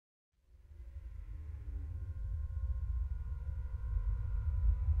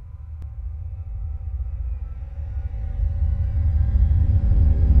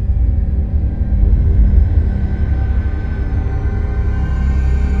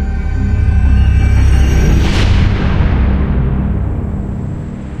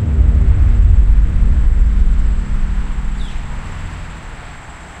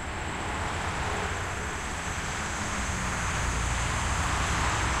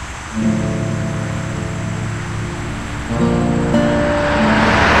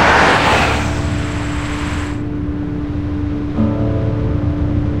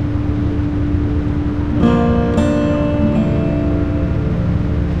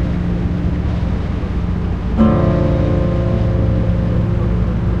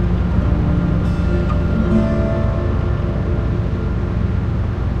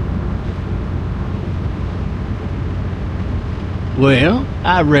Well,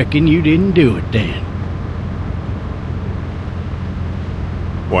 I reckon you didn't do it then.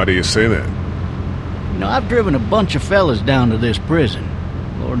 Why do you say that? You know, I've driven a bunch of fellas down to this prison.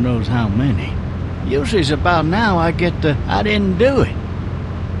 Lord knows how many. Usually it's about now I get the, I didn't do it.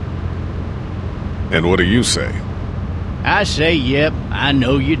 And what do you say? I say, yep, I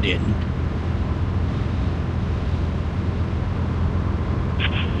know you didn't.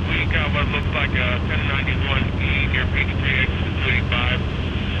 We got what looks like a 1091E near Peachtree, exit 285.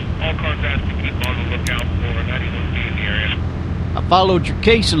 All cars asked to keep on the lookout for 91B in the area. I followed your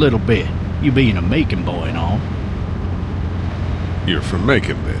case a little bit, you being a Macon boy and all. You're from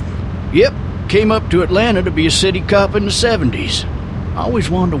Macon, then? Yep, came up to Atlanta to be a city cop in the 70s. Always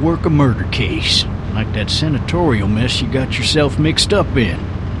wanted to work a murder case, like that senatorial mess you got yourself mixed up in.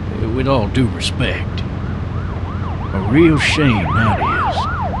 With all due respect. A real shame, that is.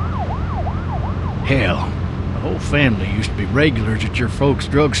 Hell, the whole family used to be regulars at your folks'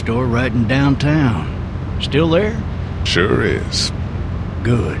 drugstore right in downtown. Still there? Sure is.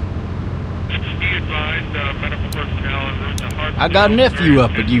 Good. Be advised, medical personnel en route to Hartsville. I got a nephew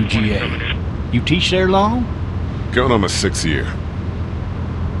up at UGA. You teach there long? Going on my 6th year.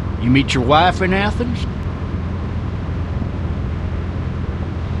 You meet your wife in Athens?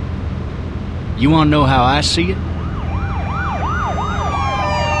 You want to know how I see it?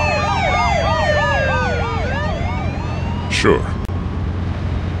 Sure.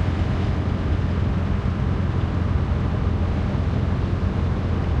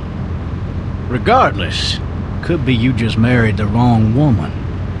 Regardless, could be you just married the wrong woman.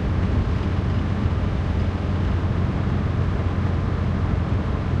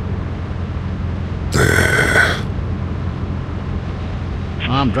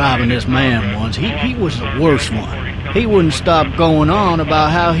 I'm driving this man once. He was the worst one. He wouldn't stop going on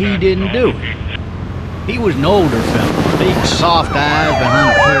about how he didn't do it. He was an older fella, big soft eyes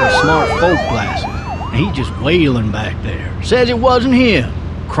behind a pair of smart folk glasses. And he just wailing back there. Says it wasn't him.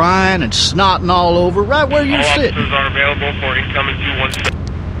 Crying and snotting all over right where you're sitting. Officers are available for incoming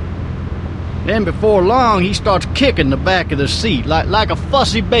 217. Then before long, he starts kicking the back of the seat like a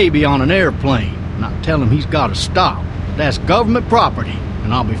fussy baby on an airplane. And I tell him he's got to stop. That's government property,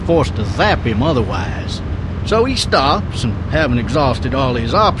 and I'll be forced to zap him otherwise. So he stops, and having exhausted all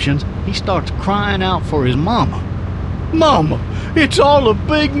his options, he starts crying out for his mama. Mama, it's all a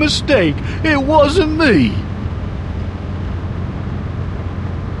big mistake. It wasn't me.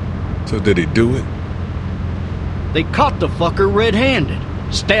 So did he do it? They caught the fucker red-handed,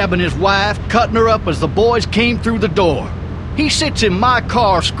 stabbing his wife, cutting her up as the boys came through the door. He sits in my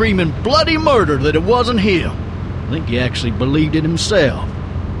car screaming bloody murder that it wasn't him. I think he actually believed it himself.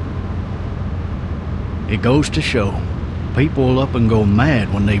 It goes to show, people will up and go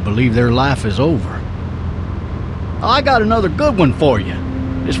mad when they believe their life is over. I got another good one for you.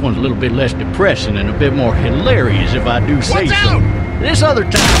 This one's a little bit less depressing and a bit more hilarious if I do say so. This other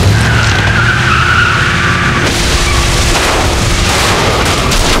time...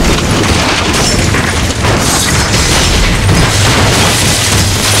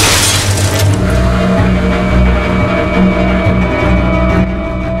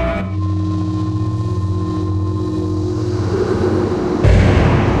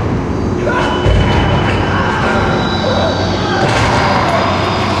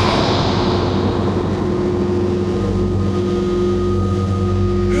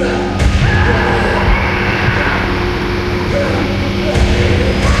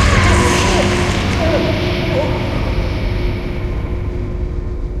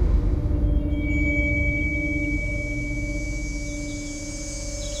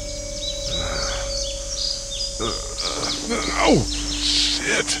 Oh,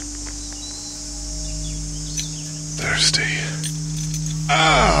 shit. Thirsty.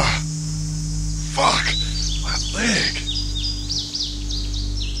 Ah! Fuck! My leg.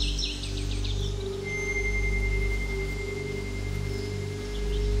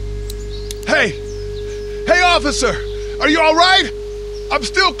 Hey! Hey, officer! Are you all right? I'm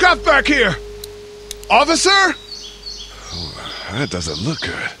still cuffed back here. Officer? Oh, that doesn't look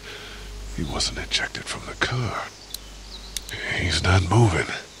good. He wasn't ejected from the car. He's not moving.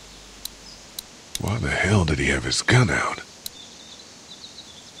 Why the hell did he have his gun out?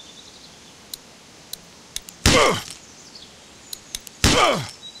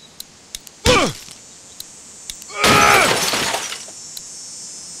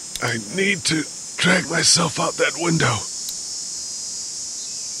 I need to drag myself out that window.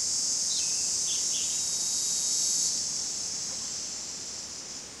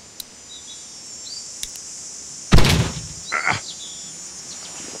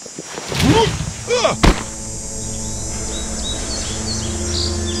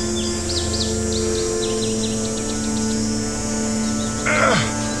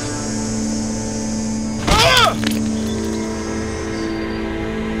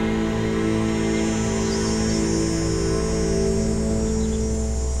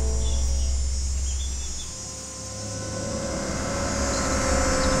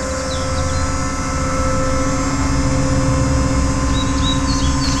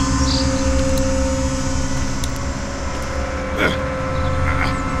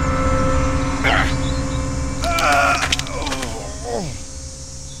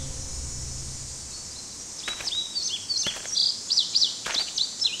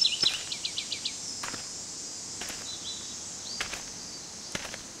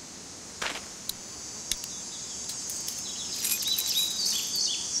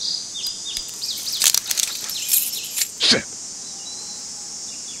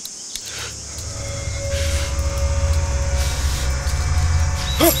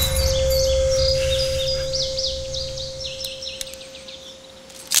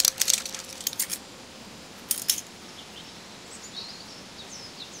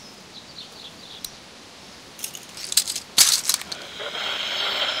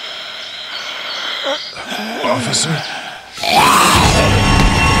 Officer?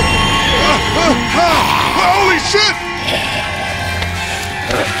 Holy shit!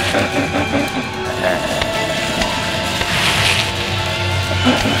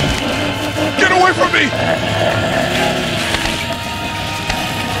 Get away from me!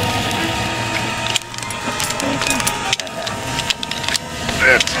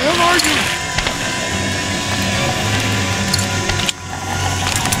 Where the hell are you?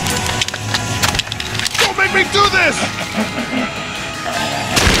 Don't make me do this!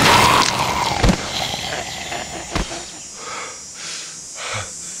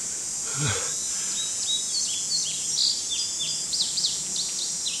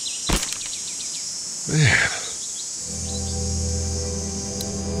 Man.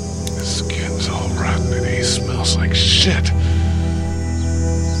 His skin's all rotten and he smells like shit.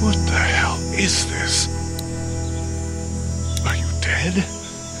 What the hell is this? Are you dead?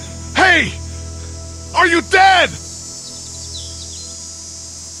 Hey! Are you dead?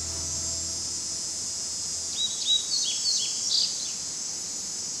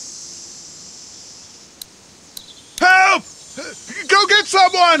 Help! Go get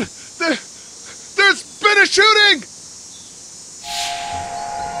someone! There's been a shooting!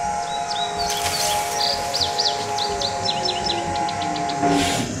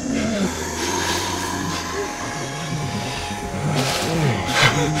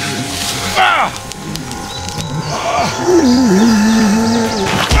 Ah!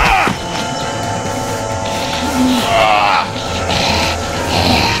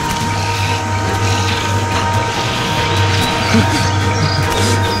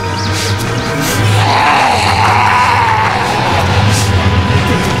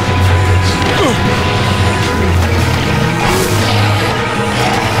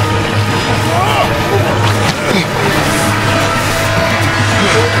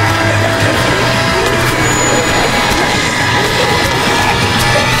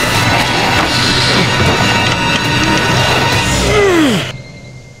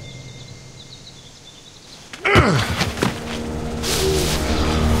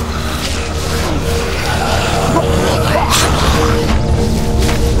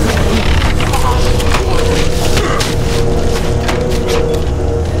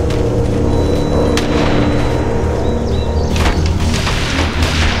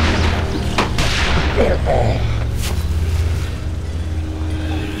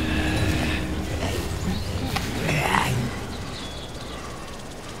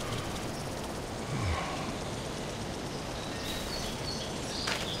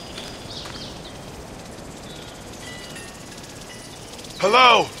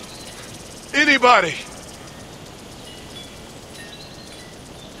 Hello? Anybody? I'd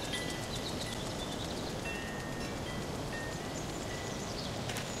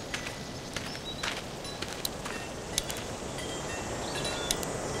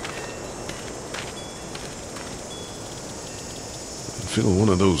fill one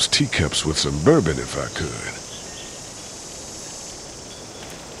of those teacups with some bourbon if I could.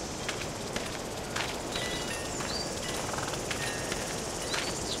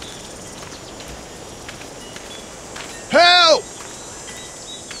 Help!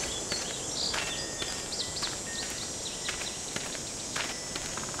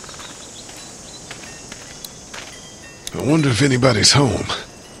 I wonder if anybody's home.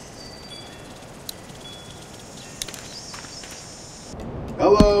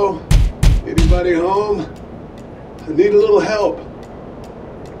 Hello? Anybody home? I need a little help.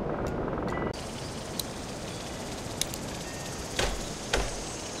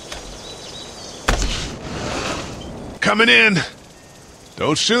 Coming in.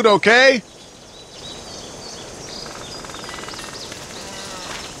 Don't shoot, okay?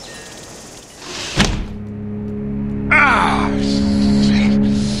 Ah!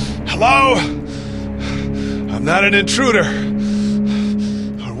 Hello? I'm not an intruder.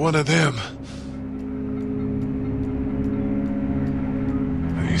 Or one of them.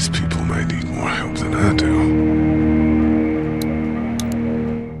 These people might need more help than I do.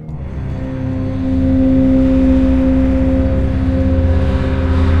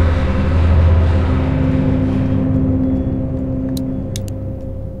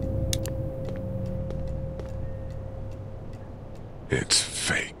 It's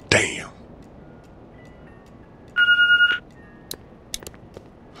fake. Damn.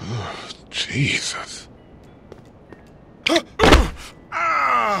 Oh, Jesus.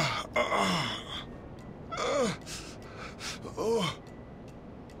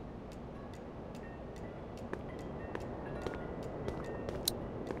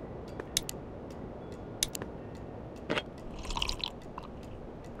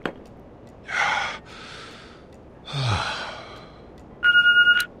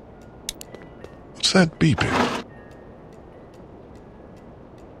 What's that beeping?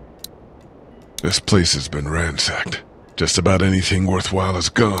 This place has been ransacked. Just about anything worthwhile is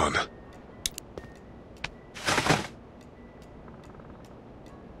gone.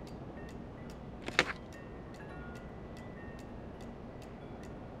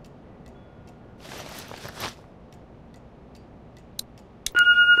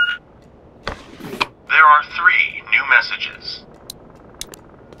 There are 3 new messages.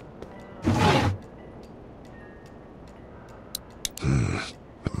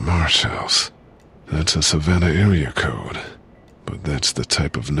 The Marsh House. That's a Savannah area code. But that's the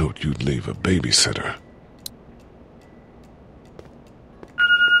type of note you'd leave a babysitter.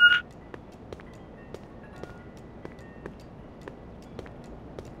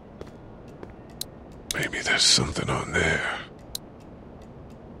 Maybe there's something on there.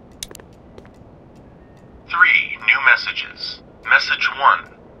 3 new messages. Message 1,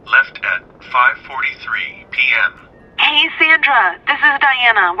 left at 5:43 p.m. Hey, Sandra, this is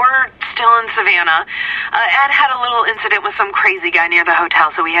Diana. We're still in Savannah. Ed had a little incident with some crazy guy near the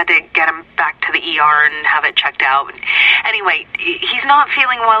hotel, so we had to get him back to the ER and have it checked out. Anyway, he's not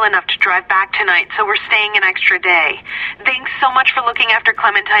feeling well enough to drive back tonight, so we're staying an extra day. Thanks so much for looking after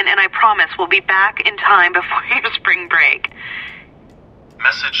Clementine, and I promise we'll be back in time before your spring break.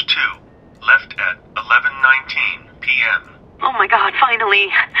 Message 2, left at 11:19 p.m. Oh my God,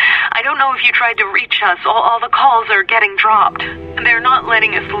 finally. I don't know if you tried to reach us. All the calls are getting dropped. They're not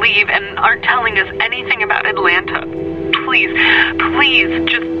letting us leave and aren't telling us anything about Atlanta. Please,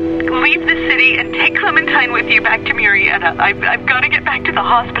 just leave the city and take Clementine with you back to Murrieta. I've got to get back to the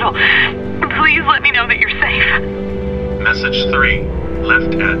hospital. Please let me know that you're safe. Message 3,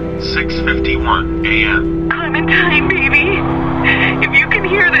 left at 6:51 a.m. Clementine, baby. If you can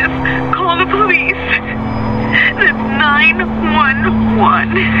hear this, call the police. That's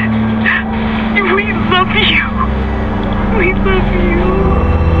 911. We love you. We love you.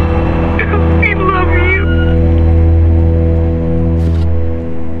 We love you.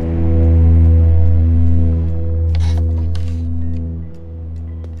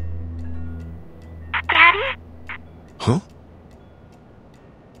 Daddy? Huh?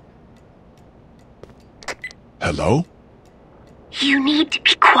 Hello? You need to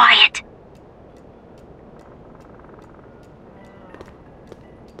be quiet.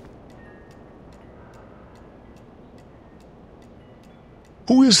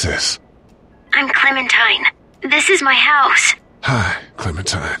 Who is this? I'm Clementine. This is my house. Hi,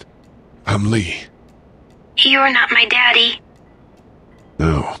 Clementine. I'm Lee. You're not my daddy.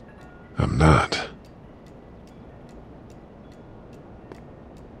 No, I'm not.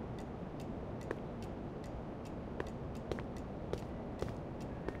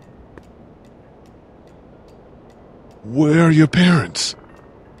 Where are your parents?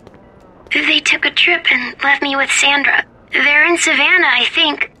 They took a trip and left me with Sandra. They're in Savannah, I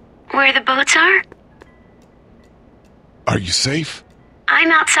think. Where the boats are? Are you safe?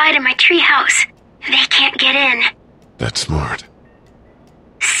 I'm outside in my treehouse. They can't get in. That's smart.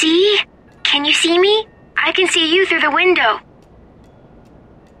 See? Can you see me? I can see you through the window.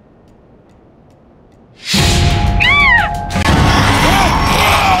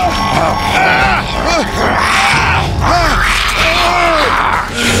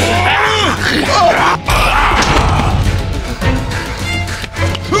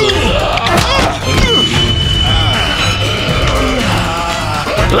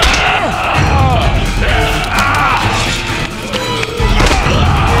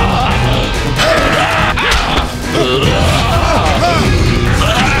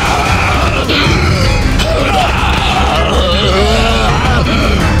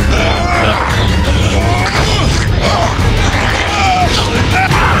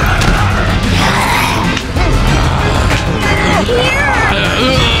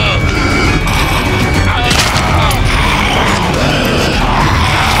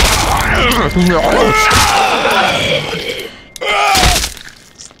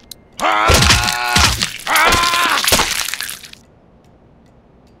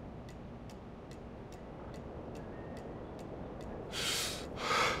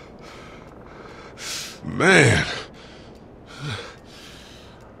 Man.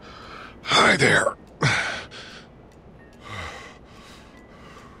 Hi there.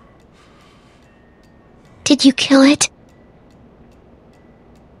 Did you kill it?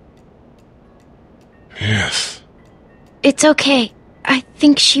 Yes. It's okay. I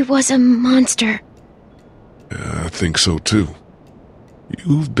think she was a monster. I think so too.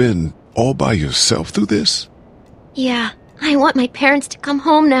 You've been all by yourself through this? Yeah, I want my parents to come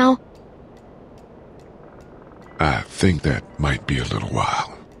home now. I think that might be a little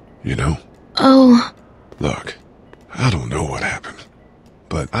while, you know? Oh. Look, I don't know what happened,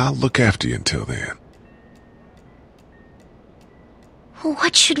 but I'll look after you until then.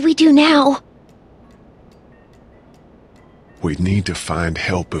 What should we do now? We need to find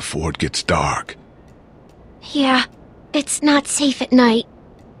help before it gets dark. Yeah, it's not safe at night.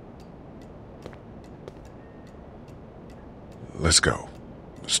 Let's go.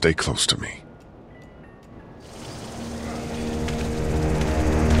 Stay close to me.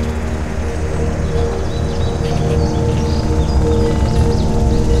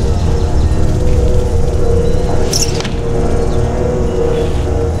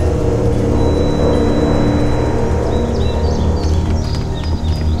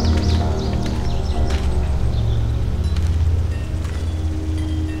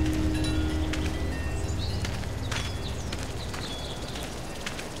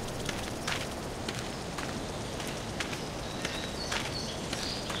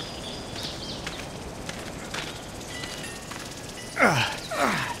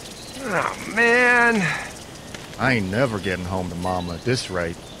 Oh, man. I ain't never getting home to Mama at this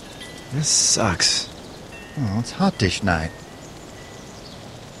rate. This sucks. Oh, it's hot dish night.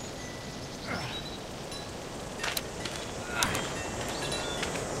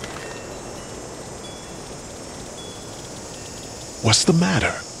 What's the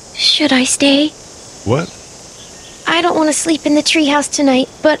matter? Should I stay? What? I don't want to sleep in the treehouse tonight,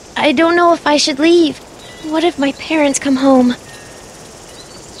 but I don't know if I should leave. What if my parents come home?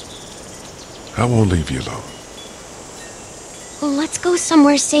 I won't leave you alone. Well, let's go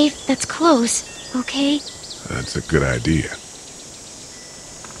somewhere safe that's close, okay? That's a good idea.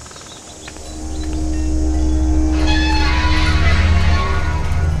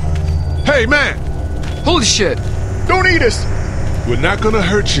 Hey, man! Holy shit! Don't eat us! We're not gonna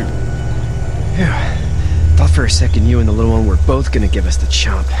hurt you. Yeah. Thought for a second you and the little one were both gonna give us the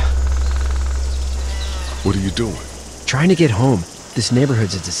chomp. What are you doing? Trying to get home. This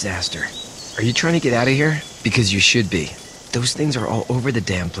neighborhood's a disaster. Are you trying to get out of here? Because you should be. Those things are all over the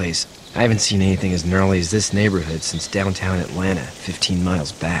damn place. I haven't seen anything as gnarly as this neighborhood since downtown Atlanta, 15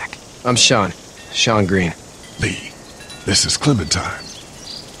 miles back. I'm Sean. Sean Green. Lee, this is Clementine.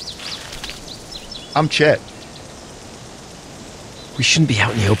 I'm Chet. We shouldn't be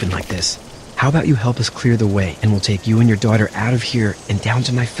out in the open like this. How about you help us clear the way, and we'll take you and your daughter out of here and down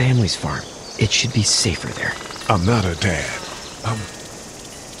to my family's farm. It should be safer there. I'm not her dad. I'm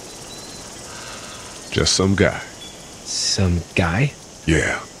just some guy. Some guy?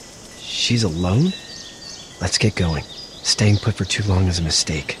 Yeah. She's alone? Let's get going. Staying put for too long is a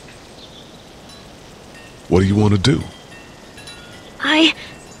mistake. What do you want to do?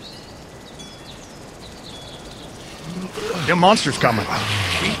 The monster's coming.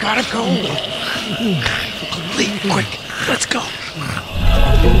 We gotta go. Lee, quick, let's go.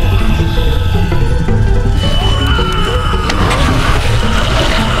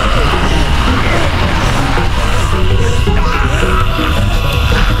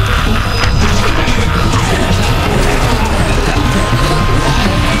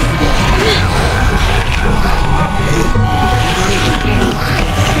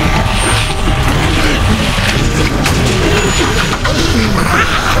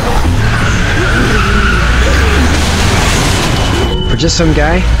 For just some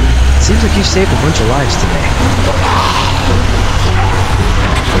guy, it seems like you saved a bunch of lives today.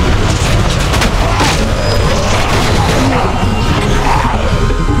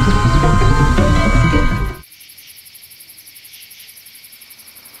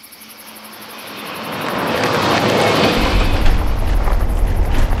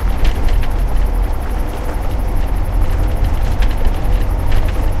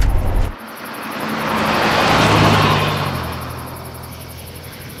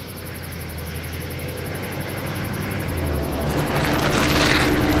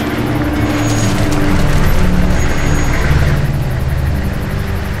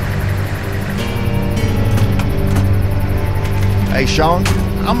 Hey, Sean,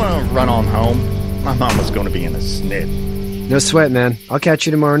 I'm gonna run on home. My mama's gonna be in a snit. No sweat, man. I'll catch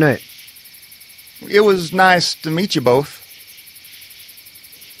you tomorrow night. It was nice to meet you both.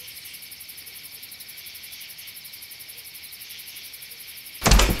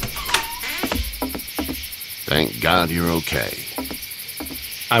 Thank God you're okay.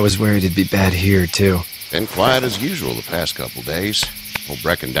 I was worried it'd be bad here, too. Been quiet as usual the past couple days. Old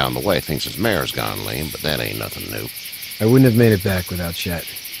Brecken down the way thinks his mare's gone lame, but that ain't nothing new. I wouldn't have made it back without Chet.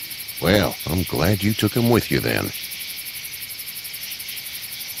 Well, I'm glad you took him with you then.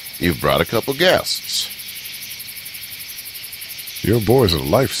 You've brought a couple guests. Your boy's a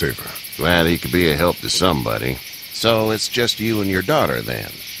lifesaver. Glad he could be a help to somebody. So it's just you and your daughter then?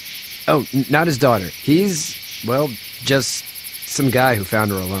 Oh, not his daughter. He's, well, just some guy who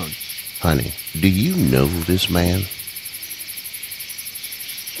found her alone. Honey, do you know this man?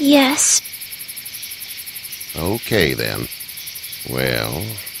 Yes. Okay, then. Well,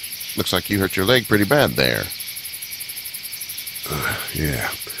 looks like you hurt your leg pretty bad there. Yeah,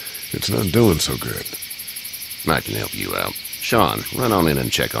 it's not doing so good. I can help you out. Sean, run on in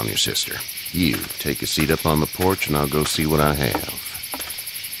and check on your sister. You, take a seat up on the porch and I'll go see what I have.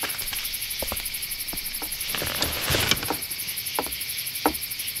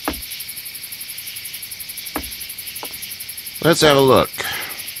 Let's have a look.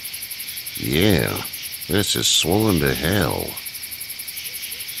 Yeah, this is swollen to hell.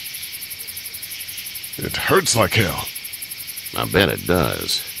 It hurts like hell. I bet it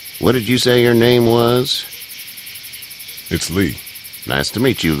does. What did you say your name was? It's Lee. Nice to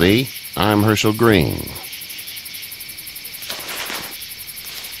meet you, Lee. I'm Herschel Green.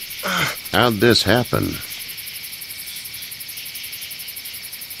 How'd this happen?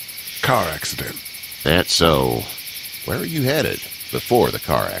 Car accident. That's so. Where are you headed before the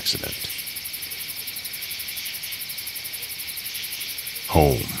car accident?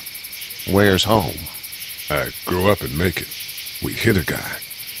 Home. Where's home? I grew up in Macon. We hit a guy.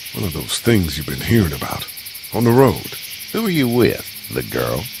 One of those things you've been hearing about. On the road. Who are you with? The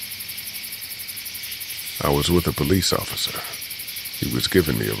girl? I was with a police officer. He was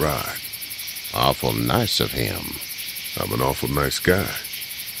giving me a ride. Awful nice of him. I'm an awful nice guy.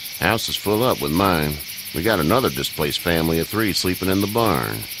 House is full up with mine. We got another displaced family of 3 sleeping in the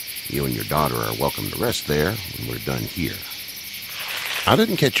barn. You and your daughter are welcome to rest there when we're done here. I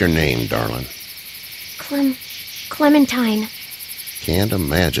didn't catch your name, darling. Clementine. Can't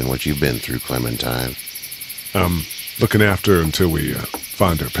imagine what you've been through, Clementine. I'm looking after her until we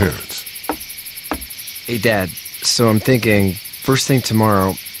find her parents. Hey, Dad, so I'm thinking, first thing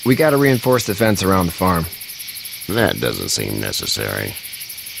tomorrow, we gotta reinforce the fence around the farm. That doesn't seem necessary.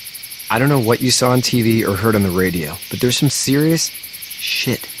 I don't know what you saw on TV or heard on the radio, but there's some serious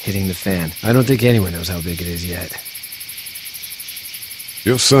shit hitting the fan. I don't think anyone knows how big it is yet.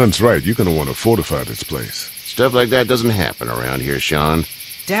 Your son's right. You're gonna want to fortify this place. Stuff like that doesn't happen around here, Sean.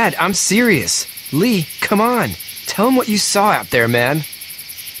 Dad, I'm serious. Lee, come on. Tell him what you saw out there, man.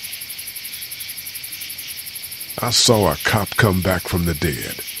 I saw a cop come back from the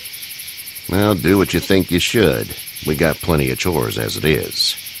dead. Well, do what you think you should. We got plenty of chores as it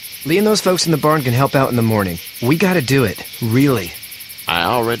is. Lee and those folks in the barn can help out in the morning. We gotta do it. Really. I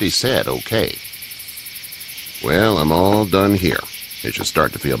already said okay. Well, I'm all done here. It should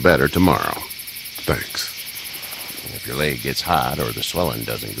start to feel better tomorrow. Thanks. If your leg gets hot or the swelling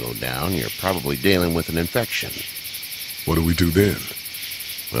doesn't go down, you're probably dealing with an infection. What do we do then?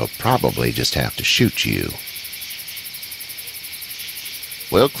 We'll probably just have to shoot you.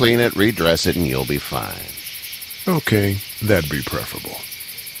 We'll clean it, redress it, and you'll be fine. Okay, that'd be preferable.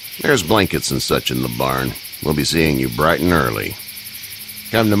 There's blankets and such in the barn. We'll be seeing you bright and early.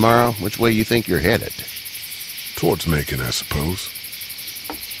 Come tomorrow, which way you think you're headed? Towards Macon, I suppose.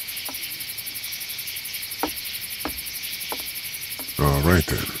 All right,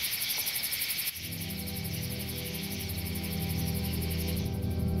 then.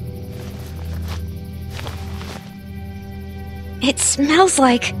 It smells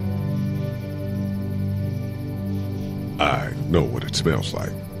like... I know what it smells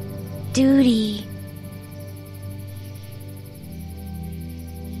like. duty.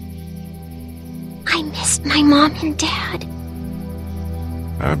 I missed my mom and dad.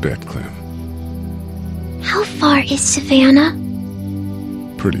 I bet, Clem. How far is Savannah?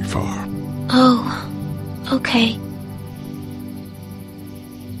 Pretty far. Oh, okay.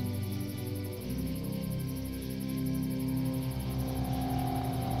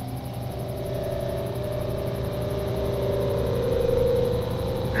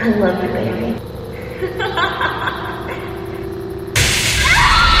 I love you, baby.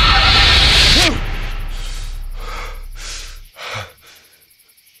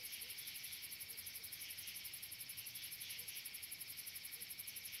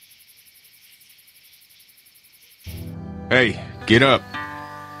 Hey, get up.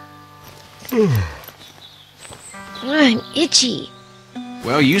 I'm itchy.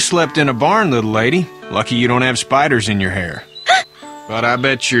 Well, you slept in a barn, little lady. Lucky you don't have spiders in your hair. But I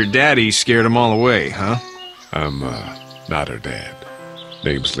bet your daddy scared them all away, huh? I'm, not her dad.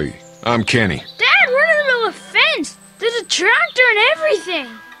 Name's Lee. I'm Kenny. Dad, we're in the middle of a fence. There's a tractor and everything.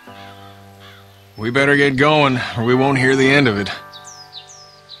 We better get going, or we won't hear the end of it.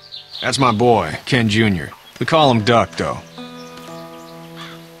 That's my boy, Ken Jr. We call him Duck, though.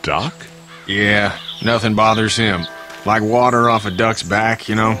 Doc? Yeah, nothing bothers him. Like water off a duck's back,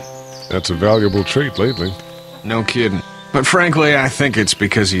 you know? That's a valuable trait lately. No kidding. But frankly, I think it's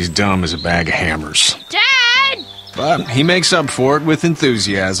because he's dumb as a bag of hammers. Dad! But he makes up for it with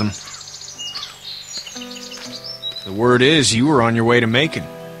enthusiasm. The word is you were on your way to Macon.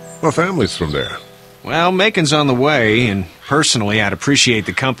 My family's from there. Well, Macon's on the way, and personally, I'd appreciate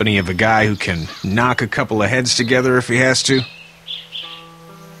the company of a guy who can knock a couple of heads together if he has to.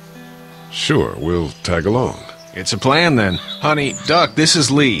 Sure, we'll tag along. It's a plan, then. Honey, Duck, this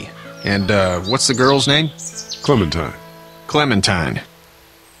is Lee. And, what's the girl's name? Clementine. Clementine.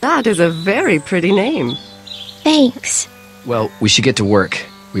 That is a very pretty name. Thanks. Well, we should get to work.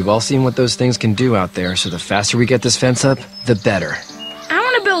 We've all seen what those things can do out there, so the faster we get this fence up, the better. I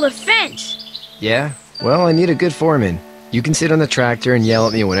want to build a fence. Yeah? Well, I need a good foreman. You can sit on the tractor and yell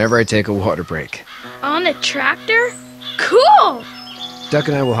at me whenever I take a water break. On the tractor? Cool! Duck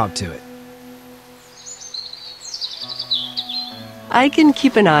and I will hop to it. I can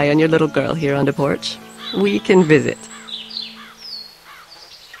keep an eye on your little girl here on the porch. We can visit.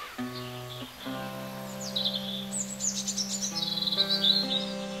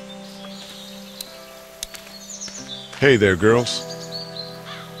 Hey there, girls.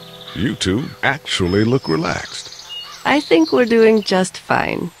 You two actually look relaxed. I think we're doing just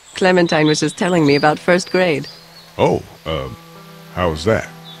fine. Clementine was just telling me about first grade. Oh, how was that?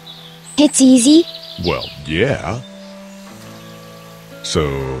 It's easy. Well, yeah.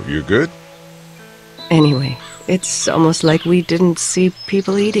 So, you're good? Anyway, it's almost like we didn't see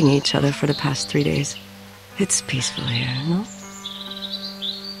people eating each other for the past 3 days. It's peaceful here, no?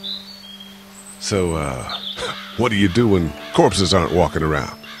 So, what do you do when corpses aren't walking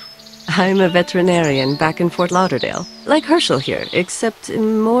around? I'm a veterinarian back in Fort Lauderdale. Like Herschel here, except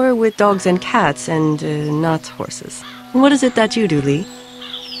more with dogs and cats and not horses. What is it that you do, Lee?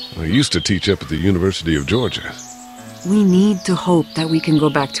 I used to teach up at the University of Georgia. We need to hope that we can go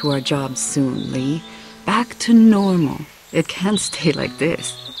back to our jobs soon, Lee. Back to normal. It can't stay like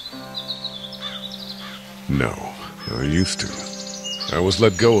this. No, I used to. I was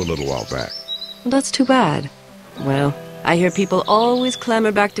let go a little while back. That's too bad. Well, I hear people always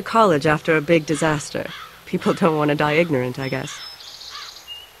clamor back to college after a big disaster. People don't want to die ignorant, I guess.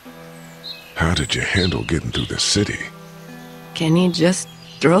 How did you handle getting through the city? Kenny just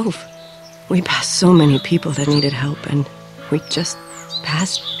drove. We passed so many people that needed help, and we just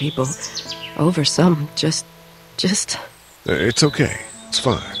passed people over some. Just... It's okay. It's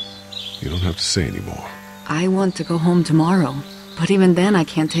fine. You don't have to say anymore. I want to go home tomorrow. But even then, I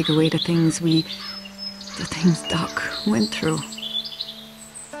can't take away the things Doc went through.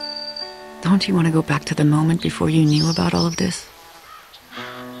 Don't you want to go back to the moment before you knew about all of this?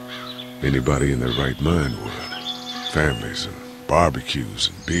 Anybody in their right mind would. Families and barbecues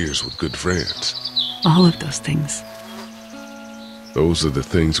and beers with good friends. All of those things. Those are the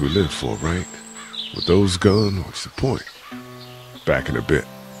things we live for, right? With those gone, what's the point? Back in a bit.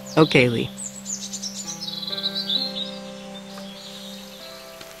 Okay, Lee.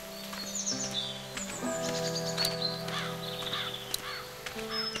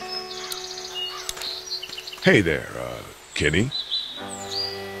 Hey there, Kenny.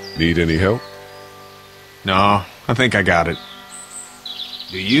 Need any help? No, I think I got it.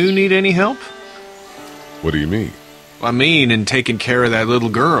 Do you need any help? What do you mean? I mean, in taking care of that little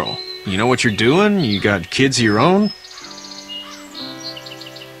girl. You know what you're doing? You got kids of your own?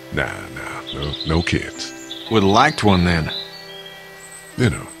 No kids. Would've liked one then. You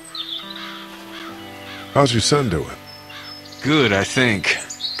know. How's your son doing? Good, I think.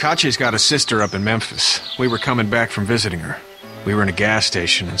 Katya's got a sister up in Memphis. We were coming back from visiting her. We were in a gas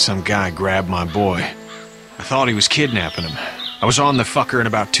station and some guy grabbed my boy. I thought he was kidnapping him. I was on the fucker in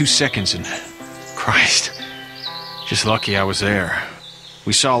about 2 seconds and... Christ. Just lucky I was there.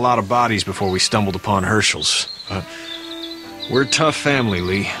 We saw a lot of bodies before we stumbled upon Herschel's. But we're a tough family,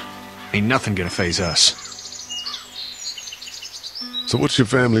 Lee. Ain't nothing gonna faze us. So what's your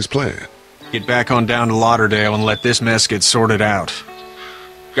family's plan? Get back on down to Lauderdale and let this mess get sorted out.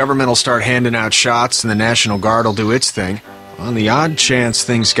 Government will start handing out shots and the National Guard will do its thing. On the odd chance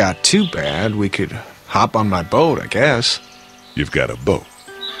things got too bad, we could hop on my boat, I guess. You've got a boat?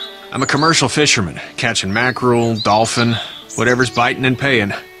 I'm a commercial fisherman, catching mackerel, dolphin, whatever's biting and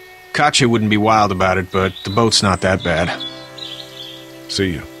paying. Katya wouldn't be wild about it, but the boat's not that bad.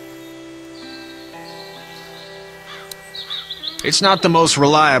 See you. It's not the most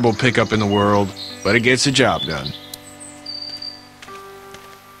reliable pickup in the world, but it gets the job done.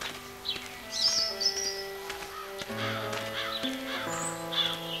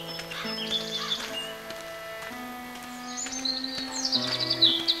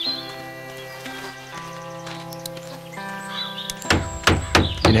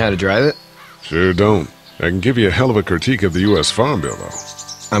 You know how to drive it? Sure don't. I can give you a hell of a critique of the U.S. Farm Bill, though.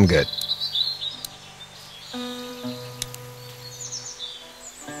 I'm good.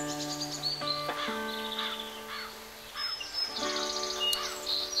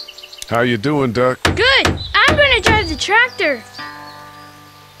 How you doing, Duck? Good. I'm gonna drive the tractor.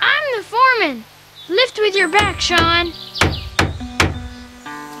 I'm the foreman. Lift with your back, Sean.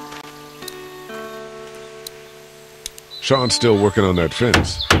 Sean's still working on that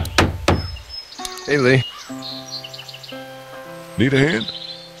fence. Hey, Lee. Need a hand?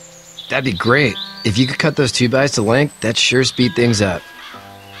 That'd be great. If you could cut those 2x to length, that'd sure speed things up.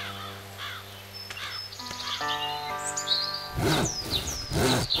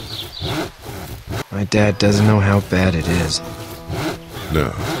 My dad doesn't know how bad it is.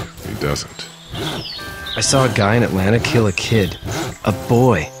 No, he doesn't. I saw a guy in Atlanta kill a kid. A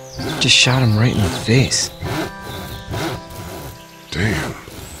boy. Just shot him right in the face. Damn.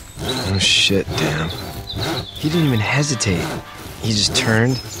 Oh shit, damn. He didn't even hesitate. He just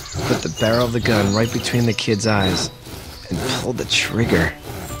turned, put the barrel of the gun right between the kid's eyes, and pulled the trigger.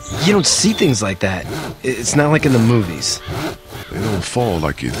 You don't see things like that. It's not like in the movies. They don't fall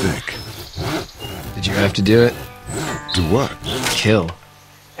like you think. Did you have to do it? Do what? Kill.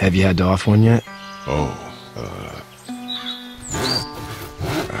 Have you had to off one yet? Oh,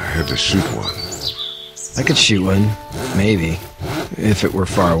 I had to shoot one. I could shoot one, maybe, if it were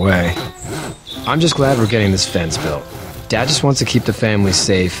far away. I'm just glad we're getting this fence built. Dad just wants to keep the family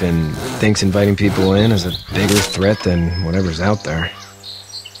safe and thinks inviting people in is a bigger threat than whatever's out there.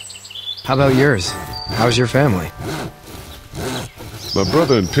 How about yours? How's your family? My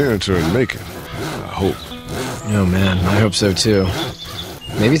brother and parents are in Macon. I hope. Oh man, I hope so too.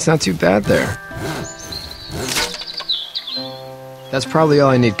 Maybe it's not too bad there. That's probably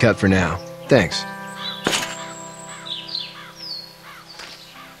all I need cut for now. Thanks.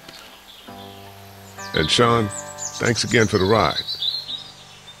 And Sean, thanks again for the ride.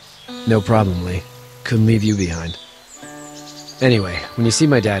 No problem, Lee. Couldn't leave you behind. Anyway, when you see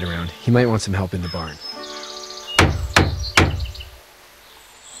my dad around, he might want some help in the barn.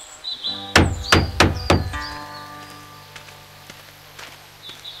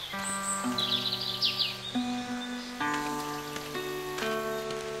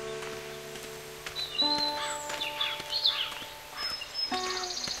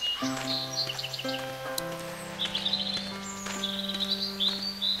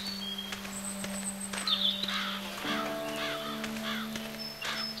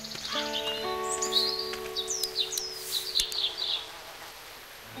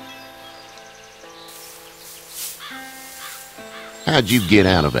 How'd you get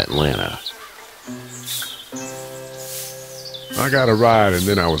out of Atlanta? I got a ride and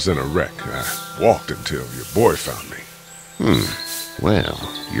then I was in a wreck. I walked until your boy found me. Well,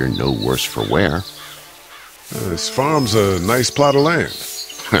 you're no worse for wear. This farm's a nice plot of land.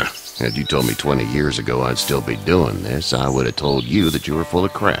 Had you told me 20 years ago I'd still be doing this, I would have told you that you were full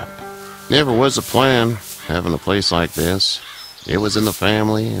of crap. Never was a plan, having a place like this. It was in the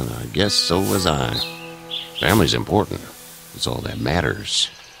family, and I guess so was I. Family's important. It's all that matters.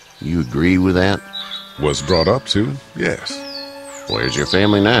 You agree with that? Was brought up to, yes. Where's your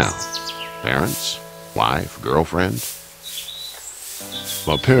family now? Parents? Wife? Girlfriend?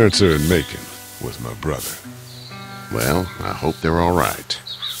 My parents are in Macon with my brother. Well, I hope they're all right.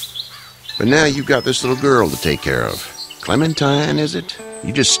 But now you've got this little girl to take care of. Clementine, is it?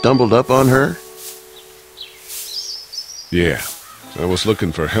 You just stumbled up on her? Yeah, I was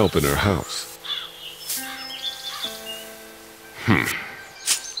looking for help in her house.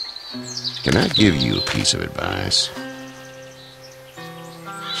 Can I give you a piece of advice?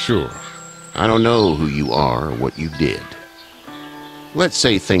 Sure. I don't know who you are or what you did. Let's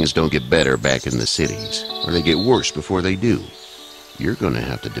say things don't get better back in the cities, or they get worse before they do. You're going to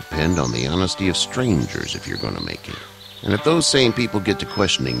have to depend on the honesty of strangers if you're going to make it. And if those same people get to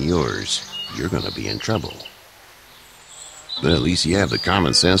questioning yours, you're going to be in trouble. But at least you have the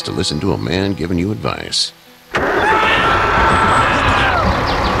common sense to listen to a man giving you advice.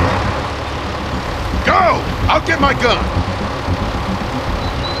 I'll get my gun.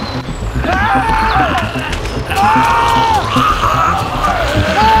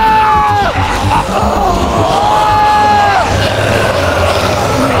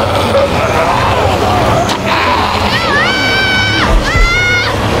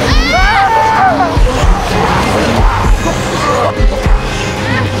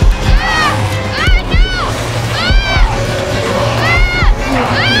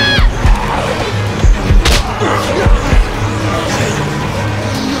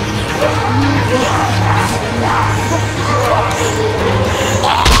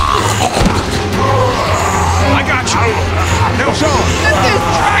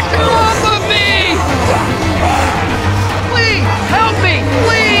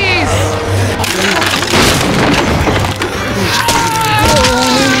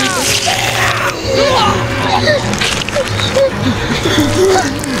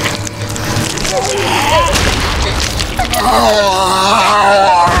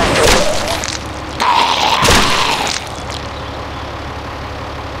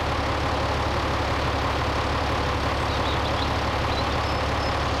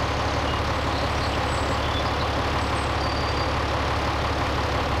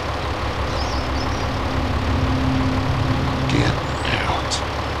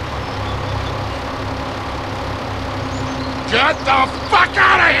 Get the fuck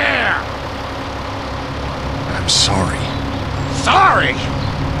out of here! I'm sorry. Sorry?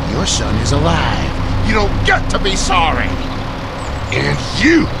 Your son is alive. You don't get to be sorry. And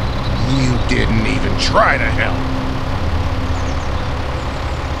you didn't even try to help.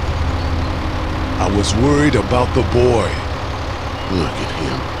 I was worried about the boy. Look at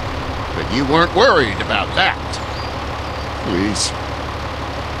him. But you weren't worried about that. Please,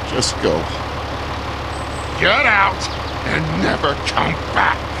 just go. Get out and never come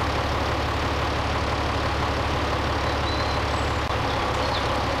back.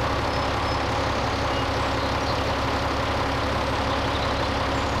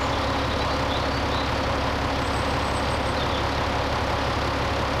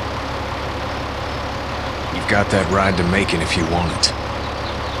 You've got that ride to Macon if you want it.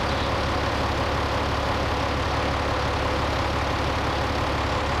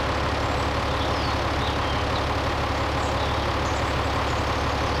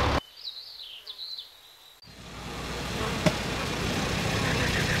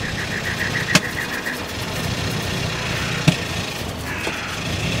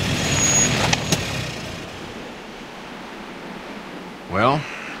 Well,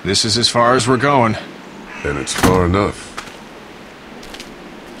 this is as far as we're going. And it's far enough.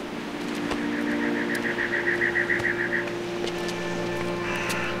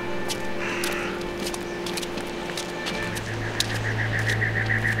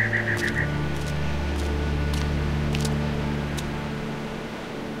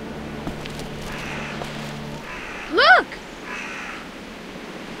 Look!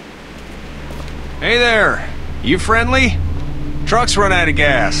 Hey there! You friendly? Truck's run out of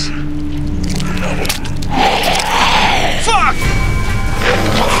gas. Fuck!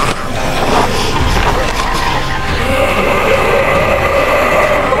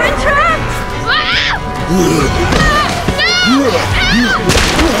 We're trapped!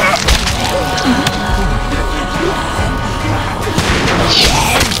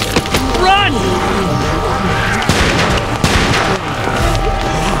 Run!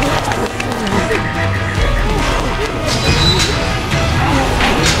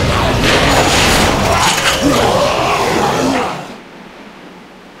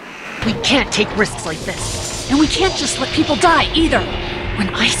 We can't take risks like this. And we can't just let people die, either. When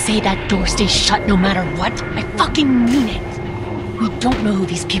I say that door stays shut no matter what, I fucking mean it. We don't know who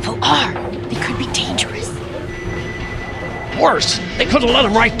these people are. They could be dangerous. Worse, they could have let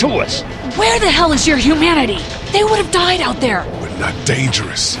them right to us. Where the hell is your humanity? They would have died out there. We're not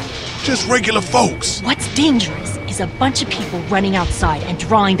dangerous. Just regular folks. What's dangerous is a bunch of people running outside and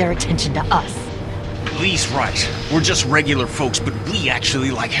drawing their attention to us. Lee's right. We're just regular folks, but we actually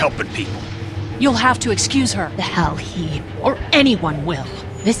like helping people. You'll have to excuse her. The hell he or anyone will.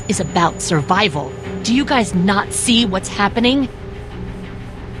 This is about survival. Do you guys not see what's happening?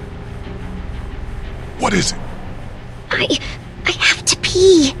 What is it? I have to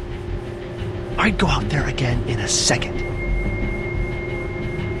pee. I'd go out there again in a second.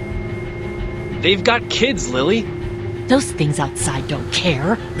 They've got kids, Lily. Those things outside don't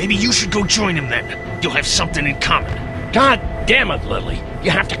care. Maybe you should go join them then. You'll have something in common. God damn it, Lily.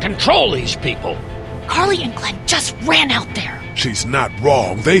 You have to control these people. Carly and Glenn just ran out there. She's not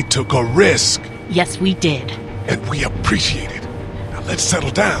wrong. They took a risk. Yes, we did. And we appreciate it. Now let's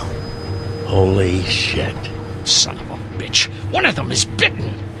settle down. Holy shit. Son of a bitch. One of them is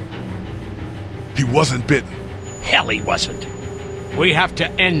bitten. He wasn't bitten. Hell, he wasn't. We have to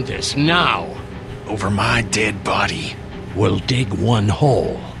end this now. Over my dead body. We'll dig one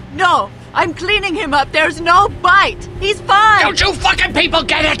hole. No! I'm cleaning him up. There's no bite. He's fine. Don't you fucking people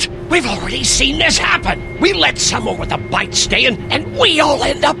get it? We've already seen this happen. We let someone with a bite stay in, and we all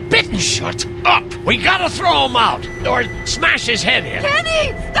end up bitten. Shut up. We gotta throw him out, or smash his head in.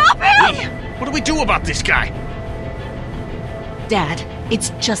 Kenny, stop him! Hey, what do we do about this guy? Dad,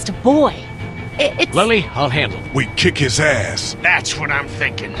 it's just a boy. It's... Lily, I'll handle it. We kick his ass. That's what I'm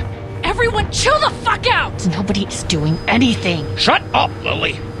thinking. Everyone chill the fuck out! Nobody is doing anything. Shut up,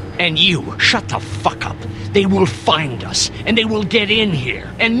 Lily. And you, shut the fuck up. They will find us, and they will get in here,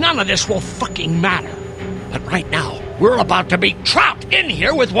 and none of this will fucking matter. But right now, we're about to be trapped in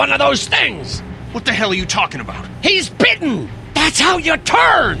here with one of those things. What the hell are you talking about? He's bitten! That's how you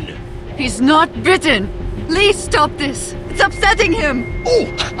turn! He's not bitten. Please stop this. It's upsetting him. Oh,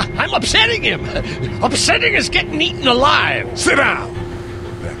 I'm upsetting him. Upsetting is getting eaten alive. Sit down.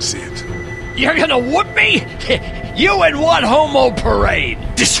 That's it. You're gonna whoop me? You and what homo parade?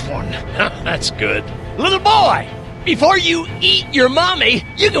 This one. That's good. Little boy, before you eat your mommy,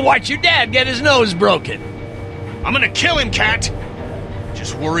 you can watch your dad get his nose broken. I'm gonna kill him, Cat.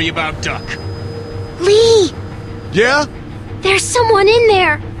 Just worry about Duck. Lee! Yeah? There's someone in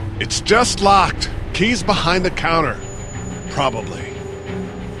there. It's just locked. Key's behind the counter. Probably.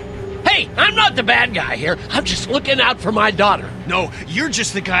 Hey, I'm not the bad guy here. I'm just looking out for my daughter. No, you're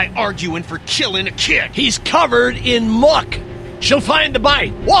just the guy arguing for killing a kid. He's covered in muck. She'll find the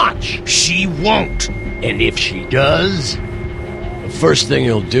bite. Watch. She won't. And if she does, the first thing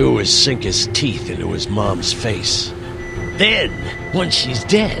he'll do is sink his teeth into his mom's face. Then, once she's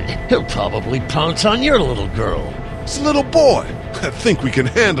dead, he'll probably pounce on your little girl. It's a little boy. I think we can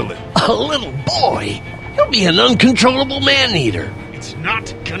handle it. A little boy? He'll be an uncontrollable man-eater. It's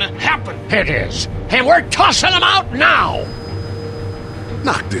not gonna happen. It is. And we're tossing him out now.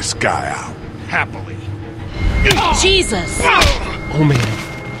 Knock this guy out. Happily. Jesus! Oh, man.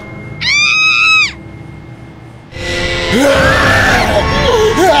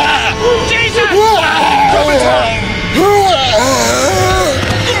 Jesus!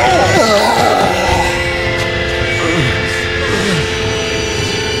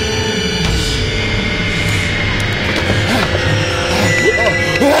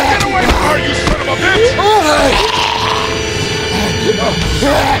 Get away from her, you son of a bitch!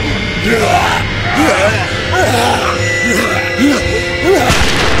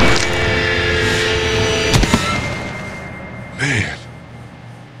 Man.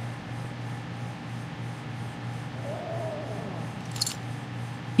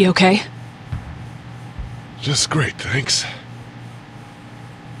 You okay? Just great, thanks.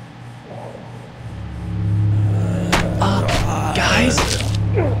 Guys?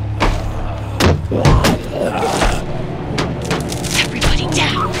 Everybody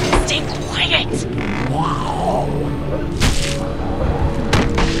down! Stay quiet!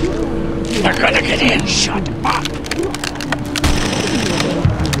 They're gonna get in. Shut up.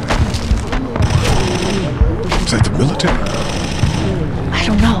 Is that the military? I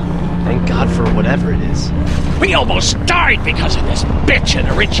don't know. Thank God for whatever it is. We almost died because of this bitch and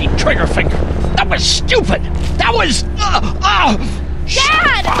a Richie trigger finger. That was stupid. That was...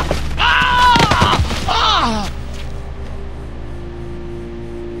 Dad!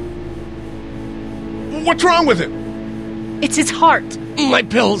 What's wrong with him? It's his heart. My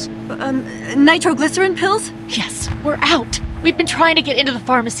pills. Nitroglycerin pills? Yes, we're out. We've been trying to get into the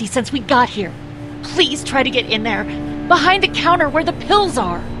pharmacy since we got here. Please try to get in there. Behind the counter where the pills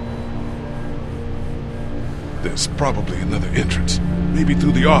are. There's probably another entrance. Maybe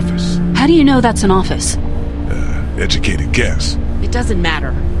through the office. How do you know that's an office? Educated guess. It doesn't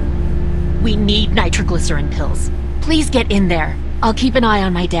matter. We need nitroglycerin pills. Please get in there. I'll keep an eye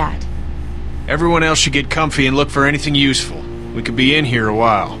on my dad. Everyone else should get comfy and look for anything useful. We could be in here a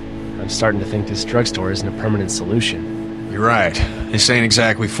while. I'm starting to think this drugstore isn't a permanent solution. You're right. This ain't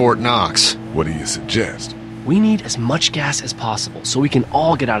exactly Fort Knox. What do you suggest? We need as much gas as possible so we can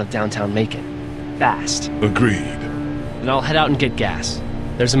all get out of downtown Macon. Fast. Agreed. Then I'll head out and get gas.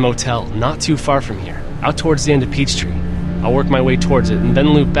 There's a motel not too far from here, out towards the end of Peachtree. I'll work my way towards it and then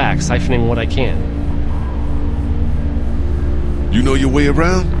loop back, siphoning what I can. You know your way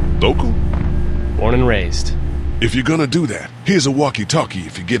around? Local? Born and raised. If you're gonna do that, here's a walkie-talkie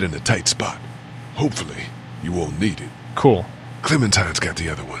if you get in a tight spot. Hopefully, you won't need it. Cool. Clementine's got the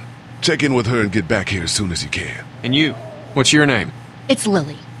other one. Check in with her and get back here as soon as you can. And you? What's your name? It's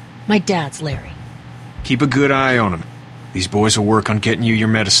Lily. My dad's Larry. Keep a good eye on him. These boys will work on getting you your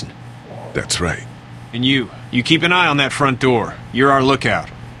medicine. That's right. And you, You keep an eye on that front door. You're our lookout.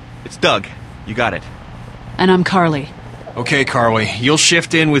 It's Doug. You got it. And I'm Carly. Okay, Carly. You'll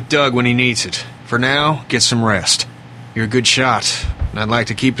shift in with Doug when he needs it. For now, get some rest. You're a good shot, and I'd like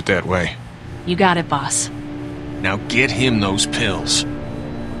to keep it that way. You got it, boss. Now get him those pills.